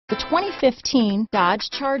The 2015 Dodge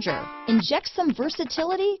Charger. Inject some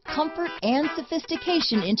versatility, comfort, and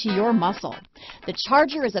sophistication into your muscle. The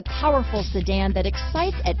Charger is a powerful sedan that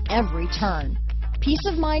excites at every turn. Peace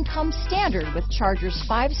of mind comes standard with Charger's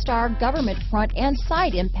 5-star government front and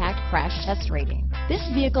side impact crash test rating. This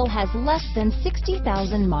vehicle has less than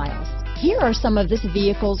 60,000 miles. Here are some of this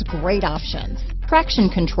vehicle's great options: traction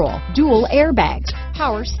control, dual airbags,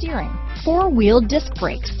 power steering, 4-wheel disc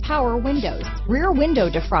brakes, power windows, rear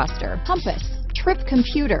window defroster, compass, trip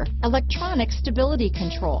computer, electronic stability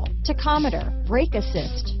control, tachometer, brake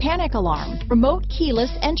assist, panic alarm, remote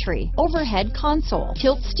keyless entry, overhead console,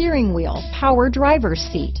 tilt steering wheel, power driver's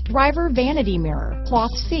seat, driver vanity mirror,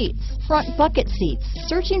 cloth seats, front bucket seats.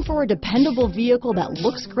 Searching for a dependable vehicle that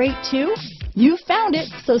looks great too? You found it,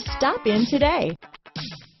 so stop in today.